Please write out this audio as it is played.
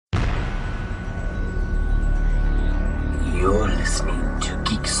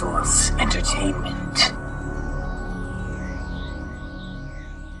entertainment.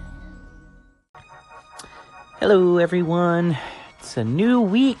 Hello everyone, it's a new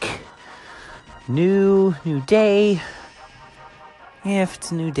week, new day. Yeah, if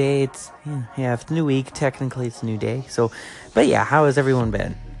it's a new day, if it's a new week, technically it's a new day. So, but yeah, how has everyone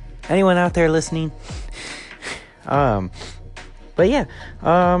been? Anyone out there listening? So,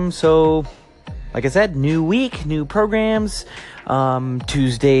 like I said, new week, new programs.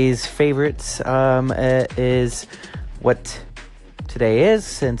 Tuesday's favorites, is what today is,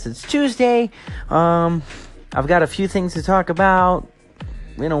 since it's Tuesday. I've got a few things to talk about,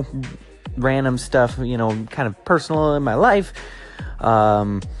 random stuff, kind of personal in my life.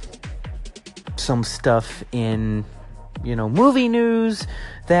 Some stuff in, movie news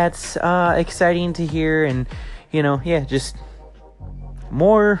that's exciting to hear, and, just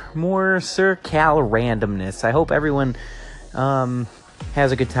more Sir Cal randomness. I hope everyone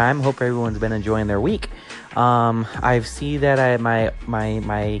has a good time. Hope everyone's been enjoying their week. I see that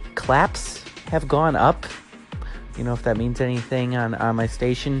my claps have gone up. If that means anything on my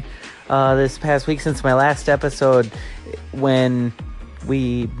station this past week, since my last episode, when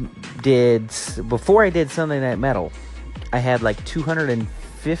before I did Sunday Night Metal, I had like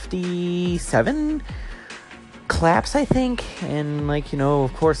 257 claps, I think, and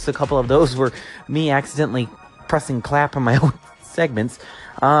of course a couple of those were me accidentally pressing clap on my own segments,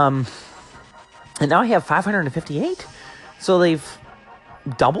 and now I have 558, so they've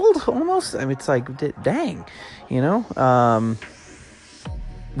doubled almost. I mean, it's like, dang,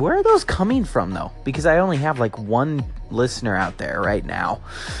 where are those coming from though? Because I only have like one listener out there right now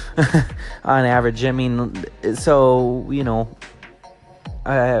on average. I mean, so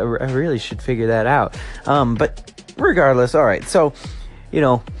I really should figure that out. But regardless, all right. So,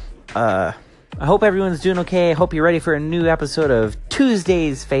 I hope everyone's doing okay. I hope you're ready for a new episode of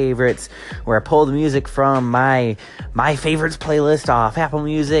Tuesday's Favorites, where I pull the music from my favorites playlist off Apple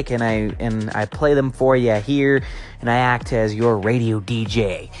Music, and I play them for you here, and I act as your radio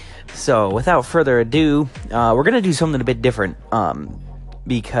DJ. So, without further ado, we're gonna do something a bit different,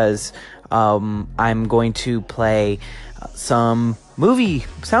 because I'm going to play some movie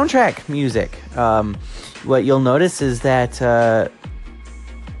soundtrack music. What you'll notice is that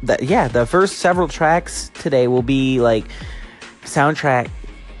the first several tracks today will be like soundtrack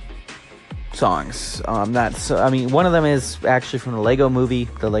songs. One of them is actually from the Lego movie,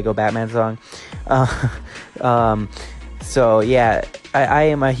 the Lego Batman song. So yeah, I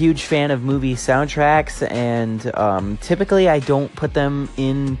am a huge fan of movie soundtracks, and typically I don't put them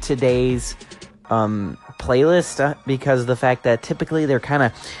in today's playlist because of the fact that typically they're kind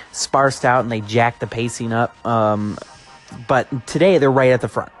of sparsed out and they jack the pacing up. But today they're right at the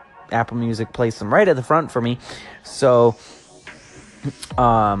front. Apple Music plays them right at the front for me. So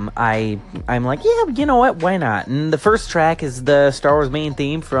I'm like, yeah, you know what? Why not? And the first track is the Star Wars main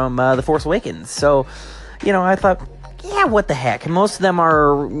theme from The Force Awakens. So, I thought, yeah, what the heck? And most of them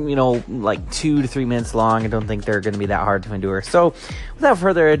are, like 2 to 3 minutes long. I don't think they're going to be that hard to endure. So, without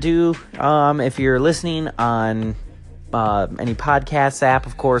further ado, if you're listening on any podcast app,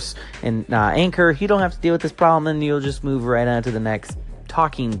 of course, and Anchor, you don't have to deal with this problem, and you'll just move right on to the next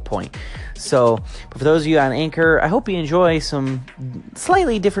talking point. So, but for those of you on Anchor, I hope you enjoy some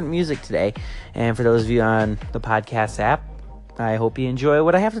slightly different music today. And for those of you on the podcast app, I hope you enjoy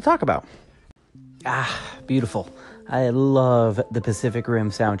what I have to talk about. Beautiful. I love the Pacific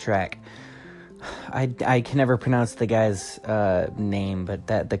Rim soundtrack. I can never pronounce the guy's name, but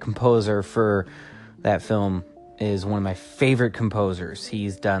the composer for that film is one of my favorite composers.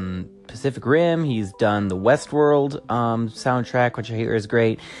 He's done Pacific Rim, he's done the Westworld soundtrack, which I hear is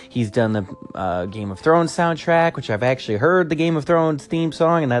great. He's done the Game of Thrones soundtrack, which I've actually heard the Game of Thrones theme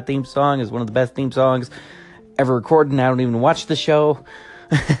song, and that theme song is one of the best theme songs ever recorded, and I don't even watch the show.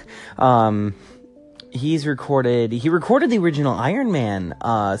 He recorded the original Iron Man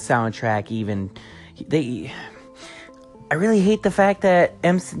soundtrack even. I really hate the fact that the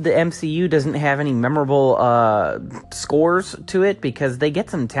MCU doesn't have any memorable scores to it, because they get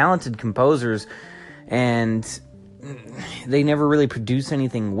some talented composers and they never really produce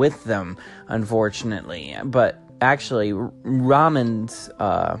anything with them, unfortunately. But actually, Ramon's,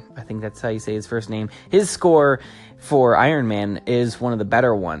 I think that's how you say his first name, his score for Iron Man is one of the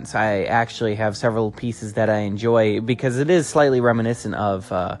better ones. I actually have several pieces that I enjoy because it is slightly reminiscent of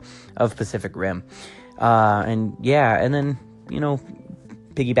Pacific Rim. And then,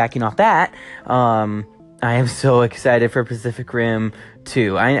 piggybacking off that, I am so excited for Pacific Rim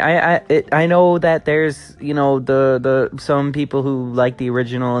 2. I know that there's, the some people who like the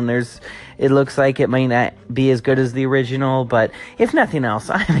original, and it looks like it might not be as good as the original, but if nothing else,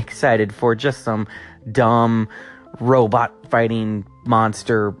 I'm excited for just some dumb robot fighting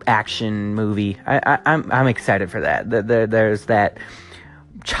monster action movie. I'm excited for that. There's that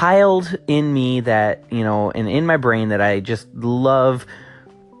child in me that, and in my brain that I just love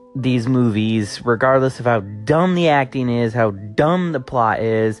these movies, regardless of how dumb the acting is, how dumb the plot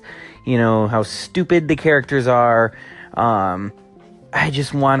is, how stupid the characters are. I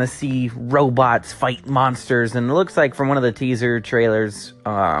just want to see robots fight monsters, and it looks like from one of the teaser trailers,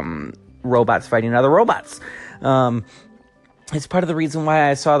 robots fighting other robots. It's part of the reason why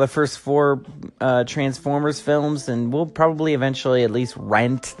I saw the first 4 Transformers films, and we'll probably eventually at least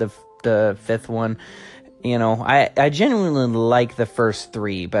rent the 5th one. I genuinely like the first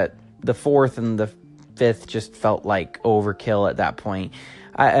 3, but the 4th and the 5th just felt like overkill at that point.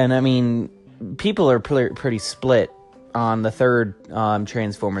 People are pretty split on the 3rd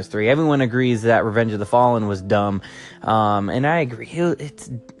Transformers 3. Everyone agrees that Revenge of the Fallen was dumb, and I agree.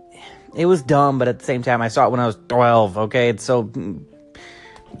 It was dumb, but at the same time, I saw it when I was 12. Okay, it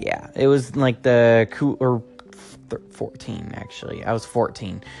was like 14 actually. I was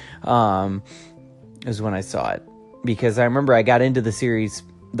 14. Is when I saw it, because I remember I got into the series.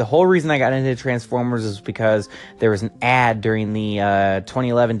 The whole reason I got into Transformers is because there was an ad during the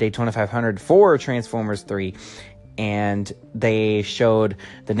 2011 Daytona 500 for Transformers 3, and they showed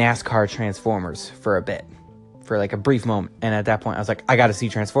the NASCAR Transformers for a bit, for like a brief moment, and at that point I was like, I gotta see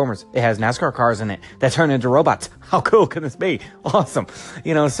Transformers. It has NASCAR cars in it that turn into robots. How cool can this be? Awesome.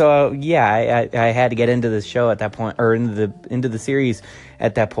 So yeah, I had to get into this show at that point, or into the series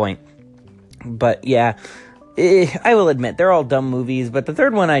at that point. But yeah, I will admit they're all dumb movies, but the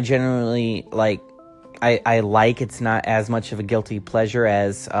 3rd one I generally like. I like. It's not as much of a guilty pleasure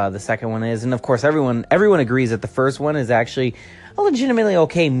as the 2nd one is, and of course everyone agrees that the first one is actually a legitimately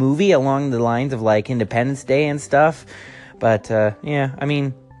okay movie along the lines of like Independence Day and stuff. But yeah,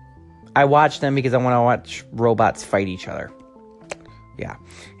 I watch them because I want to watch robots fight each other. Yeah,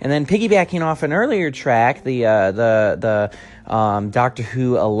 and then piggybacking off an earlier track, the Doctor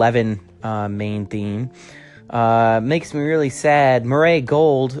Who 11 main theme makes me really sad. Murray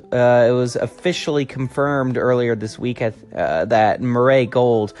Gold, it was officially confirmed earlier this week that Murray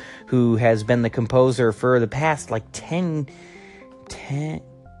Gold, who has been the composer for the past like 13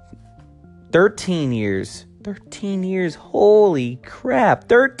 years. 13 years, holy crap,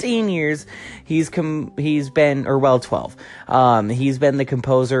 13 years he's been, or well, 12. He's been the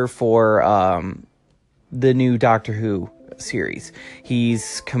composer for the new Doctor Who series.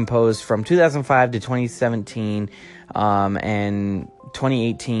 He's composed from 2005 to 2017, and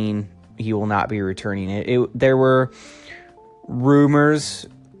 2018 he will not be returning. There were rumors,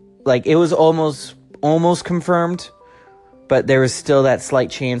 like it was almost confirmed, but there was still that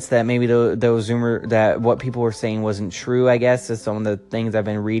slight chance that maybe those rumor that what people were saying wasn't true. I guess is some of the things I've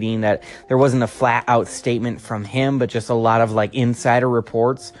been reading, that there wasn't a flat out statement from him, but just a lot of like insider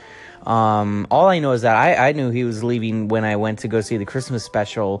reports. All I know is that I knew he was leaving when I went to go see the Christmas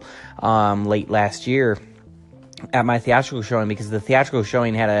special late last year at my theatrical showing, because the theatrical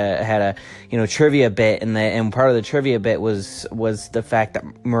showing had a trivia bit, and part of the trivia bit was the fact that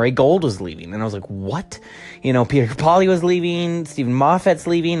Murray Gold was leaving, and I was like, what? Peter Capaldi was leaving, Stephen Moffat's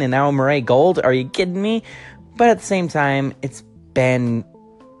leaving, and now Murray Gold? Are you kidding me? But at the same time, it's been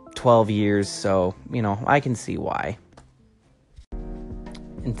 12 years, so I can see why.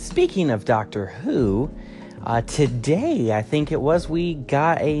 And speaking of Doctor Who, today, I think it was, we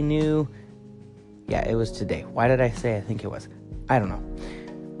got a new... Yeah, it was today. Why did I say I think it was? I don't know.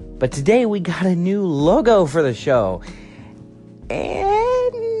 But today we got a new logo for the show.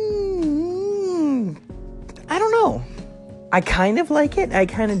 And... I don't know. I kind of like it. I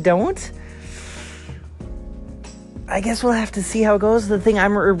kind of don't. I guess we'll have to see how it goes. The thing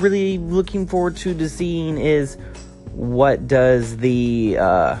I'm really looking forward to seeing is... what does the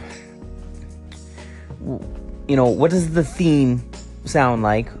what does the theme sound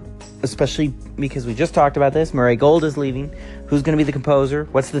like, especially because we just talked about this. Murray Gold is leaving. Who's going to be the composer?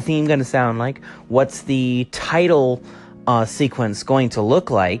 What's the theme going to sound like? What's the title sequence going to look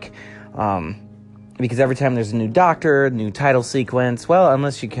like? Because every time there's a new Doctor, new title sequence, well,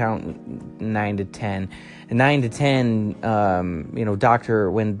 unless you count 9 to 10. And 9 to 10,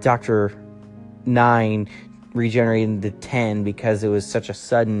 when Doctor 9 regenerated to 10, because it was such a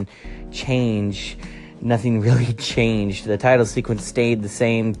sudden change, nothing really changed. The title sequence stayed the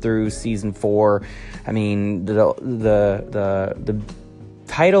same through season 4. I mean, the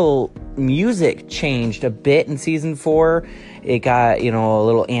title music changed a bit in season 4. It got, a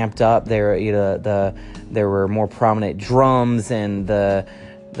little amped up. There were more prominent drums, and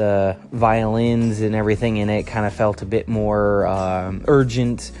the violins and everything in it kind of felt a bit more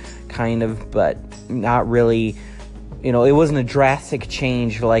urgent, kind of, but not really. It wasn't a drastic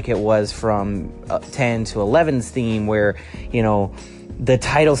change like it was from 10 to 11's theme, where, the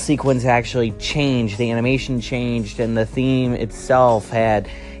title sequence actually changed, the animation changed, and the theme itself had,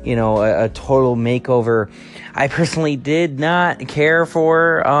 a total makeover. I personally did not care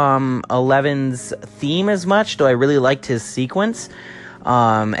for 11's theme as much, though I really liked his sequence,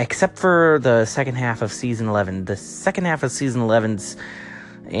 except for the second half of Season 11. The second half of Season 11's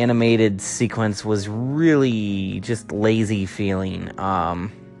animated sequence was really just lazy feeling.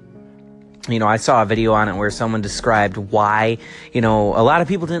 I saw a video on it where someone described why, a lot of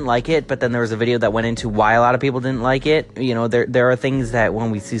people didn't like it, but then there was a video that went into why a lot of people didn't like it. There are things that when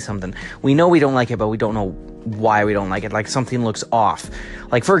we see something, we know we don't like it, but we don't know why we don't like it. Like, something looks off.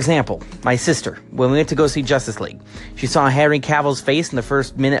 Like, for example, my sister, when we went to go see Justice League, she saw Henry Cavill's face in the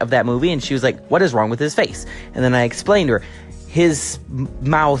first minute of that movie, and she was like, what is wrong with his face? And then I explained to her, his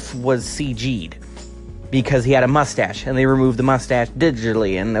mouth was CG'd because he had a mustache, and they removed the mustache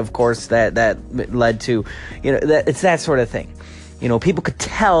digitally, and of course that led to, it's that sort of thing. People could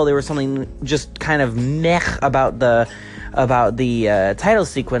tell there was something just kind of meh about the title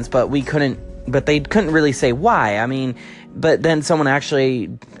sequence, but they couldn't really say why. I mean, but then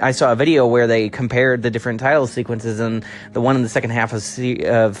I saw a video where they compared the different title sequences, and the one in the second half of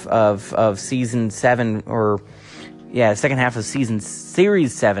season 7, second half of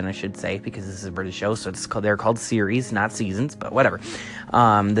series 7, I should say, because this is a British show, so they're called series, not seasons, but whatever.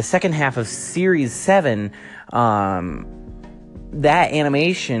 The second half of series 7, that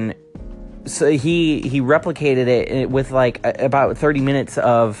animation, so he replicated it with like about 30 minutes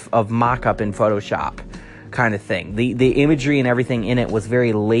of mock-up in Photoshop kind of thing. The imagery and everything in it was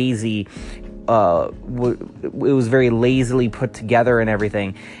very lazy. It was very lazily put together and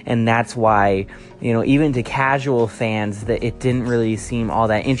everything, and that's why, even to casual fans, that it didn't really seem all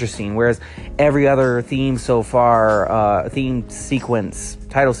that interesting, whereas every other theme so far,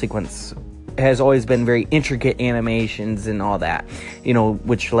 title sequence, has always been very intricate animations and all that,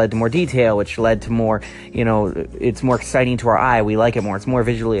 which led to more detail, which led to more, it's more exciting to our eye, we like it more, it's more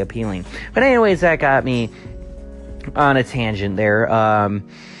visually appealing. But anyways, that got me on a tangent there.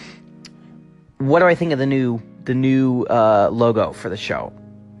 What do I think of the new logo for the show?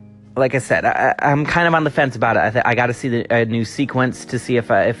 Like I said, I'm kind of on the fence about it. I got to see a new sequence to see if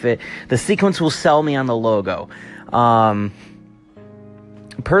the sequence will sell me on the logo.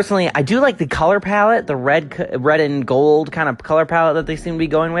 Personally, I do like the color palette, the red and gold kind of color palette that they seem to be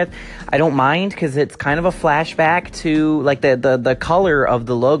going with. I don't mind, because it's kind of a flashback to, like, the color of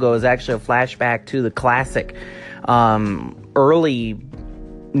the logo is actually a flashback to the classic early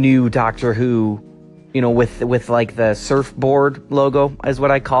new Doctor Who, with like the surfboard logo is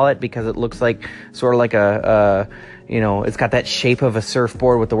what I call it, because it looks like sort of like it's got that shape of a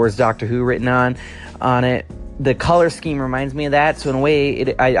surfboard with the words Doctor Who written on it. The color scheme reminds me of that, so in a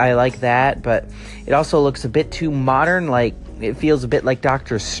way I like that, but it also looks a bit too modern, like it feels a bit like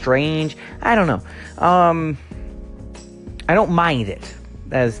Doctor Strange. I don't know. I don't mind it.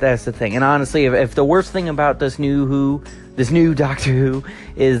 That's the thing. And honestly, if the worst thing about this new Doctor Who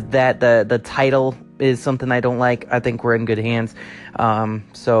is that the title is something I don't like, I think we're in good hands.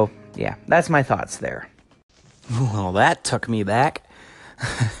 So yeah, that's my thoughts there. Well, that took me back.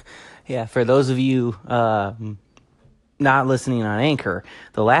 Yeah, for those of you not listening on Anchor,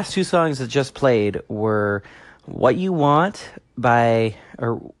 the last two songs that just played were What You Want by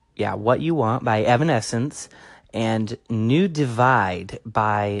Evanescence and New Divide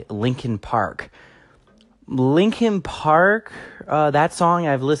by Linkin Park. Linkin Park, that song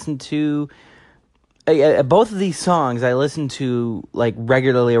I've listened to, both of these songs I listened to like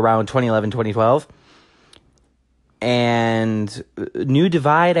regularly around 2011, 2012. And New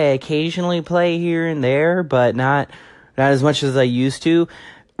Divide I occasionally play here and there, but not as much as I used to.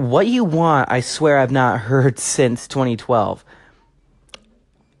 What You Want, I swear I've not heard since 2012.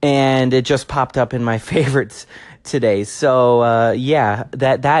 And it just popped up in my favorites today. So, yeah,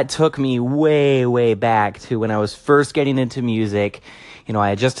 that took me way, way back to when I was first getting into music. I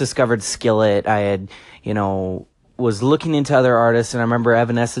had just discovered Skillet. I had, was looking into other artists, and I remember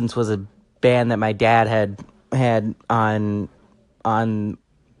Evanescence was a band that my dad had on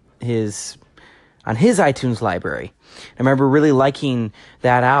his iTunes library. I remember really liking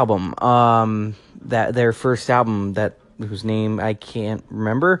that album, that their first album, whose name I can't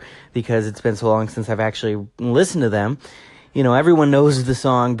remember because it's been so long since I've actually listened to them. everyone knows the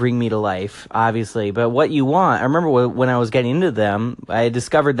song Bring Me to Life, obviously, but What You Want, I remember when I was getting into them, I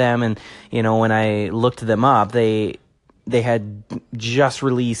discovered them, and, when I looked them up, they had just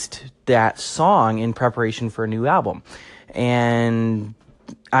released that song in preparation for a new album. And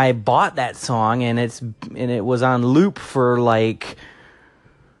I bought that song, and it was on loop for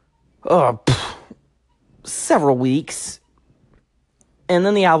several weeks. And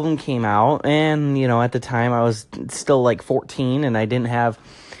then the album came out, and, at the time I was still 14, and I didn't have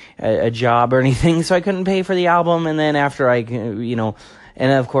a job or anything, so I couldn't pay for the album. And then after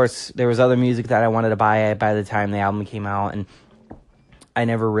and of course there was other music that I wanted to buy by the time the album came out, and I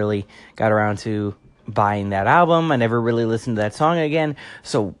never really got around to buying that album. I never really listened to that song again.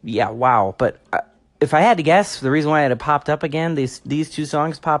 So yeah, wow. But if I had to guess, the reason why it had popped up again, these two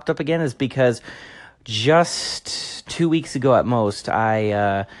songs popped up again, is because just 2 weeks ago at most,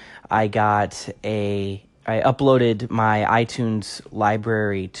 I uploaded my iTunes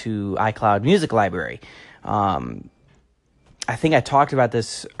library to iCloud Music Library. I think I talked about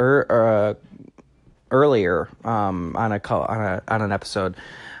this earlier on an episode,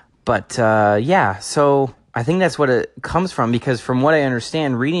 but yeah. So I think that's what it comes from, because from what I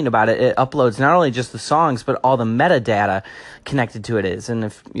understand, reading about it, it uploads not only just the songs, but all the metadata connected to it is. And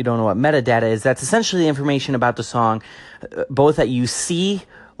if you don't know what metadata is, that's essentially the information about the song, both that you see,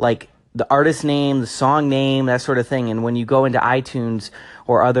 like the artist name, the song name, that sort of thing. And when you go into iTunes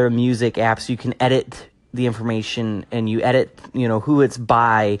or other music apps, you can edit the information, and you edit, who it's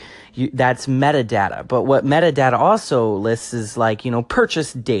by. That's metadata. But what metadata also lists is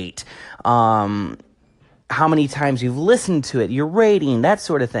purchase date, how many times you've listened to it, your rating, that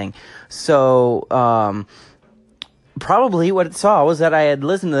sort of thing. So, probably what it saw was that I had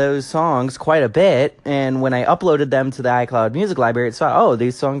listened to those songs quite a bit, and when I uploaded them to the iCloud Music Library, it saw, oh,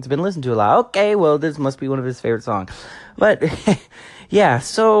 these songs have been listened to a lot. Okay, well, this must be one of his favorite songs. But, yeah,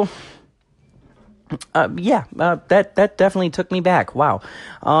 so, that definitely took me back. Wow.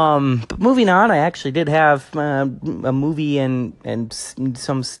 But moving on, I actually did have a movie and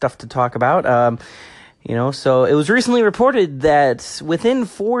some stuff to talk about. So it was recently reported that within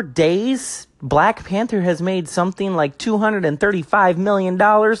 4 days, Black Panther has made something like $235 million.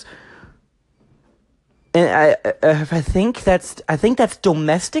 And I think that's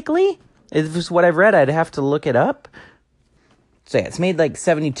domestically. It was what I've read. I'd have to look it up. So yeah, it's made like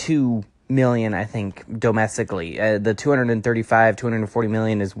 72 million, I think, domestically. The 240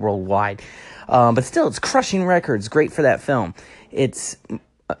 million is worldwide. But still, it's crushing records. Great for that film. It's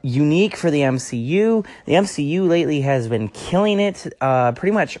unique for the MCU. The MCU lately has been killing it.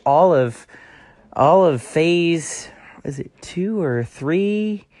 Pretty much all of phase, is it 2 or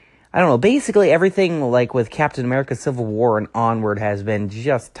 3? I don't know. Basically everything with Captain America Civil War and onward has been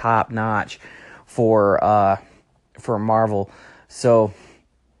just top notch for Marvel. So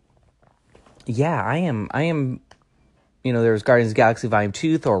yeah, I am there's Guardians of the Galaxy Volume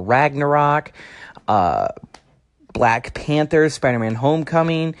 2, Thor Ragnarok, Black Panther, Spider-Man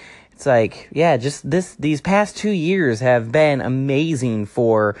Homecoming. It's just these past 2 years have been amazing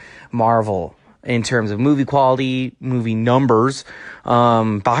for Marvel in terms of movie quality, movie numbers,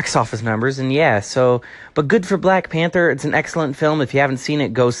 box office numbers, and but good for Black Panther. It's an excellent film. If you haven't seen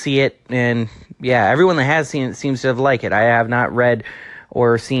it, go see it. And yeah, everyone that has seen it seems to have liked it. I have not read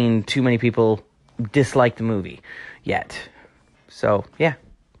or seen too many people dislike the movie yet. So yeah,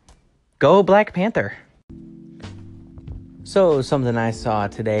 go Black Panther. So, something I saw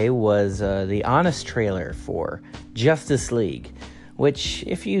today was the Honest trailer for Justice League, which,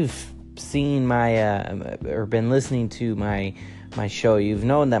 if you've seen my or been listening to my show, you've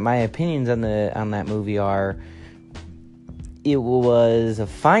known that my opinions on that movie are, it was a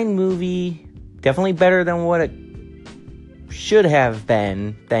fine movie, definitely better than what it should have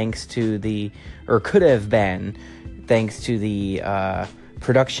been, could have been, thanks to the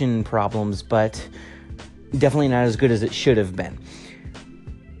production problems, but definitely not as good as it should have been.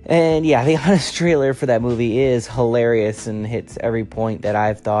 And yeah, the Honest trailer for that movie is hilarious and hits every point that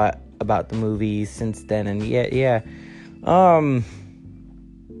I've thought about the movie since then. And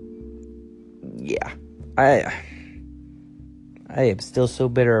I am still so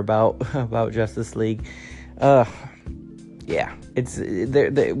bitter about Justice League. It's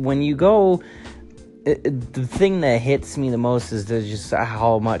when you go, the thing that hits me the most is just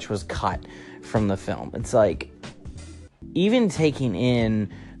how much was cut from the film. It's even taking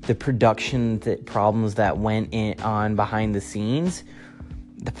in the production problems that went on behind the scenes,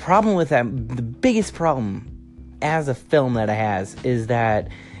 the problem with that, the biggest problem as a film that it has, is that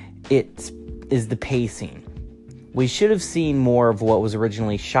it is the pacing. We should have seen more of what was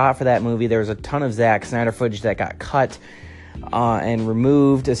originally shot for that movie. There was a ton of Zack Snyder footage that got cut. and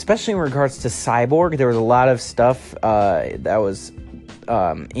removed, especially in regards to Cyborg. There was a lot of stuff that was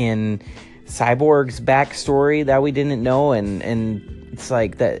in Cyborg's backstory that we didn't know, and it's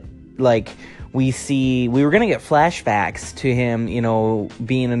like that, like, we were gonna get flashbacks to him,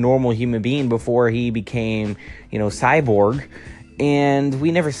 being a normal human being before he became, Cyborg. And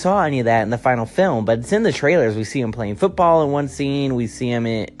we never saw any of that in the final film, but it's in the trailers. We see him playing football in one scene. We see him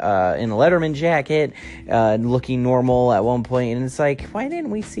in a Letterman jacket, looking normal at one point. And it's like, why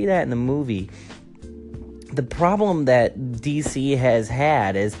didn't we see that in the movie? The problem that DC has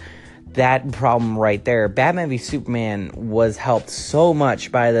had is that problem right there. Batman v Superman was helped so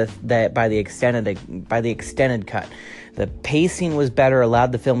much by the extended cut. The pacing was better,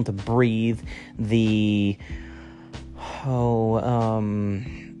 allowed the film to breathe. The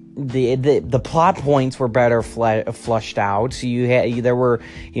plot points were better flushed out. So there were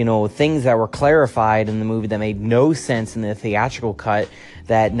things that were clarified in the movie that made no sense in the theatrical cut,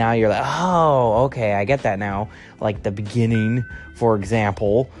 that now you're like, oh, okay, I get that now. Like the beginning, for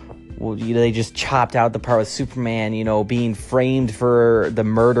example, they just chopped out the part with Superman, being framed for the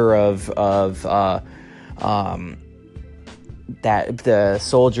murder of the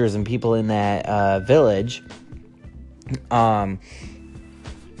soldiers and people in that village. But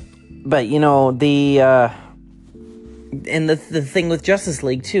the thing with Justice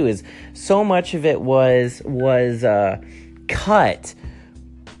League too is so much of it was cut,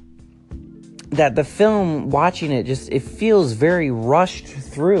 that the film, watching it, it feels very rushed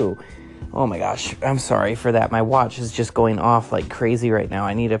through. Oh my gosh, I'm sorry for that. My watch is just going off like crazy right now.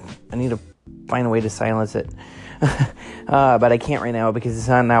 I need to find a way to silence it. But I can't right now because it's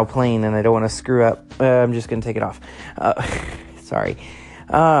on now playing and I don't want to screw up. I'm just going to take it off. Sorry.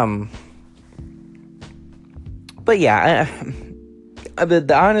 But yeah,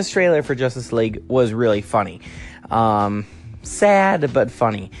 the honest trailer for Justice League was really funny. Sad, but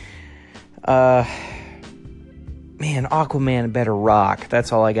funny. Man, Aquaman better rock.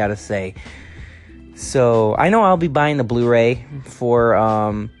 That's all I gotta say. So, I know I'll be buying the Blu-ray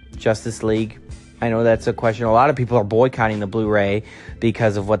for Justice League. I know that's a question. A lot of people are boycotting the Blu-ray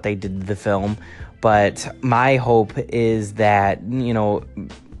because of what they did to the film. But my hope is that,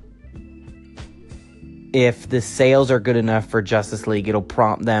 if the sales are good enough for Justice League, it'll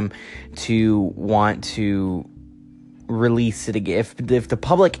prompt them to want to release it again. If the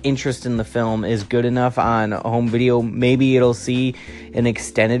public interest in the film is good enough on home video, maybe it'll see an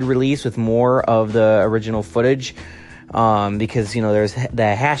extended release with more of the original footage. Because, there's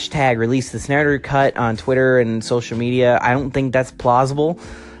the hashtag release the Snyder Cut on Twitter and social media. I don't think that's plausible,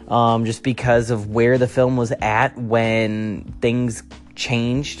 just because of where the film was at when things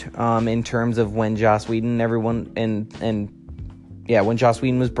changed, in terms of when Joss Whedon when Joss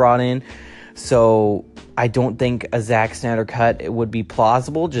Whedon was brought in. So I don't think a Zack Snyder cut would be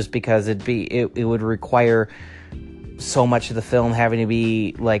plausible, just because it would require so much of the film having to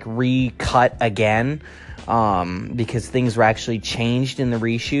be like recut again, because things were actually changed in the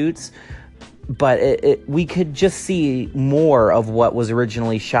reshoots. But we could just see more of what was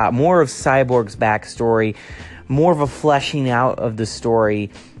originally shot, more of Cyborg's backstory, more of a fleshing out of the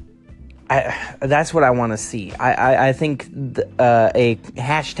story. That's what I want to see. I think a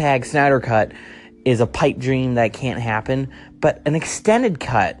hashtag Snyder Cut is a pipe dream that can't happen, but an extended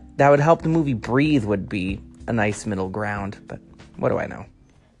cut that would help the movie breathe would be a nice middle ground. But what do I know?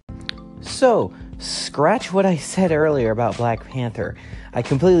 So, scratch what I said earlier about Black Panther. I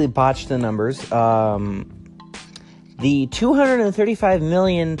completely botched the numbers. The 235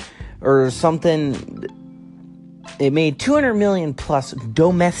 million or something, it made 200 million plus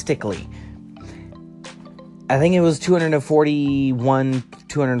domestically. I think it was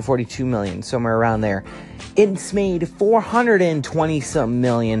 242 million, somewhere around there. It's made 420 some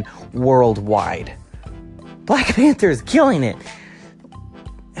million worldwide. Black Panther is killing it.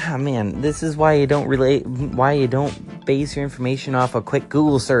 Oh man, this is why you don't base your information off a quick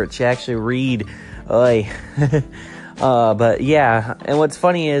Google search. You actually read. But yeah, and what's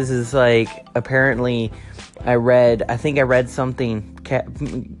funny is like, apparently I think I read something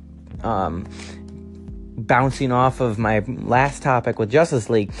bouncing off of my last topic with Justice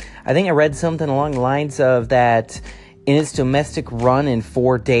League. I think I read something along the lines of that in its domestic run in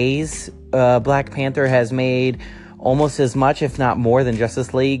 4 days, Black Panther has made almost as much, if not more, than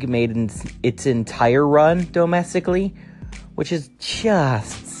Justice League made in its entire run domestically, which is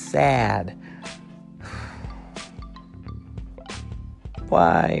just sad.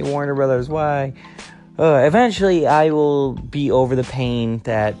 Why, Warner Brothers, why? Eventually, I will be over the pain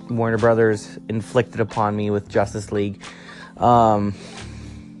that Warner Brothers inflicted upon me with Justice League. But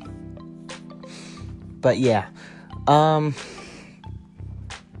yeah, I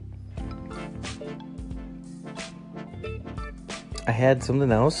had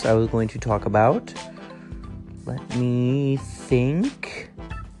something else I was going to talk about. Let me think.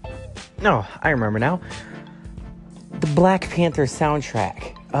 No, I remember now. The Black Panther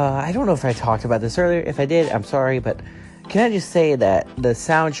soundtrack. I don't know if I talked about this earlier. If I did, I'm sorry, but can I just say that the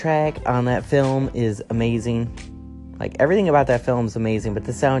soundtrack on that film is amazing? Like, everything about that film is amazing, but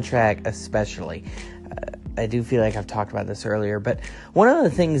the soundtrack especially. I do feel like I've talked about this earlier, but one of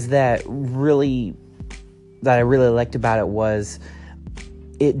the things that I really liked about it was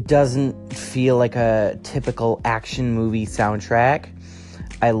it doesn't feel like a typical action movie soundtrack.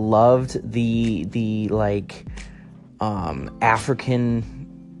 I loved the African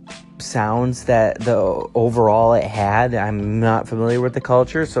sounds that the overall it had. I'm not familiar with the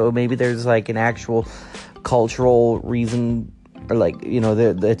culture, so maybe there's like an actual cultural reason,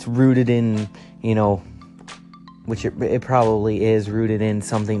 or that's rooted in, which it probably is rooted in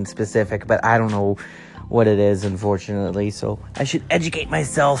something specific, but I don't know what it is, unfortunately, so I should educate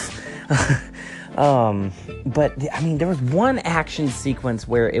myself. But I mean, there was one action sequence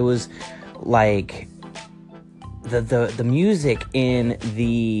where it was like the music in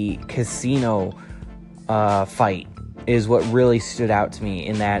the casino fight is what really stood out to me,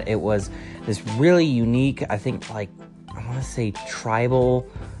 in that it was this really unique, I think, I want to say tribal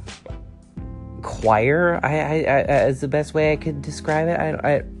choir, I is the best way I could describe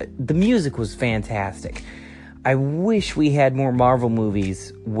it. The music was fantastic. I wish we had more Marvel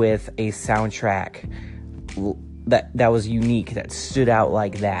movies with a soundtrack that was unique, that stood out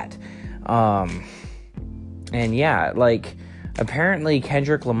like that. And yeah, apparently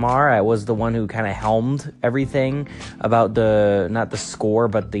Kendrick Lamar was the one who kind of helmed everything about not the score,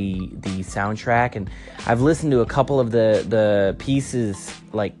 but the soundtrack. And I've listened to a couple of the pieces,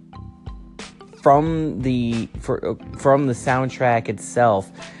 from the soundtrack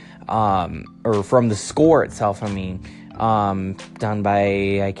itself, or from the score itself, done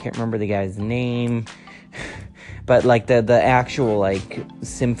by, I can't remember the guy's name, but the actual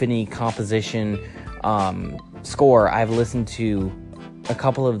symphony composition score. I've listened to a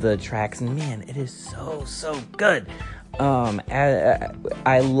couple of the tracks, and man, it is so good.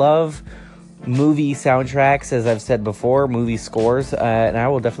 I love movie soundtracks, as I've said before, movie scores, and I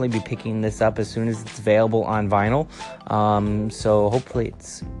will definitely be picking this up as soon as it's available on vinyl. So hopefully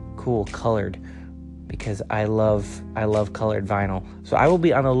it's cool colored, because I love colored vinyl. So I will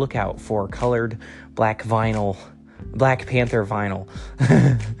be on the lookout for colored Black Panther vinyl.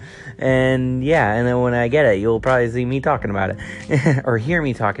 And yeah, and then when I get it, you'll probably see me talking about it or hear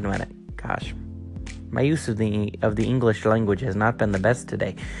me talking about it. Gosh, my use of the English language has not been the best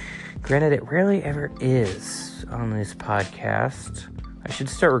today. Granted, it rarely ever is on this podcast. I should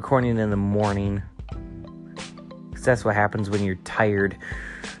start recording in the morning, because that's what happens when you're tired.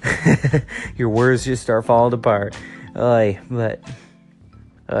 Your words just start falling apart.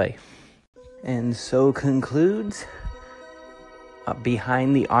 And so concludes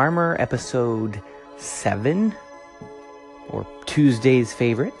Behind the Armor, episode 7, or Tuesday's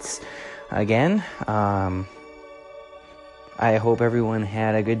favorites. Again, I hope everyone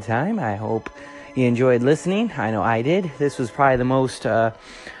had a good time. I hope you enjoyed listening. I know I did. This was probably the most thought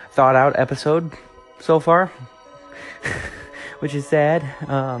out episode so far, which is sad.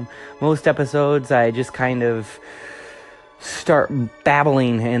 Most episodes I just kind of start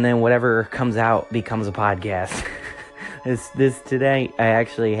babbling, and then whatever comes out becomes a podcast. This today, I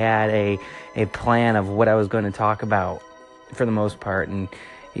actually had a plan of what I was going to talk about for the most part, and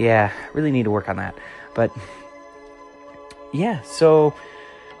yeah, really need to work on that. But yeah, so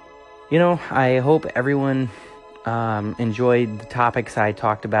I hope everyone enjoyed the topics I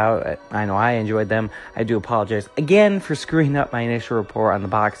talked about. I know I enjoyed them. I do apologize again for screwing up my initial report on the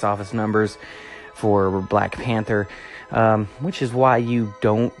box office numbers for Black Panther, which is why you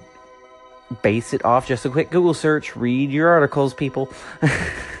don't base it off just a quick Google search. Read your articles, people.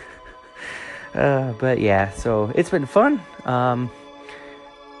 But yeah, so it's been fun,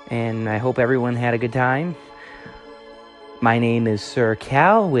 and I hope everyone had a good time. My name is Sir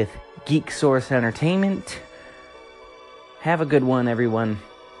Cal with Geek Source Entertainment. Have a good one, everyone.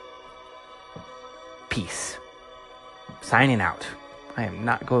 Peace. Signing out. I am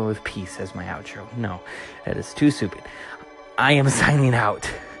not going with peace as my outro. No, that is too stupid. I am signing out.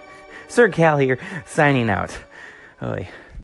 Sir Cal here, signing out. Oy.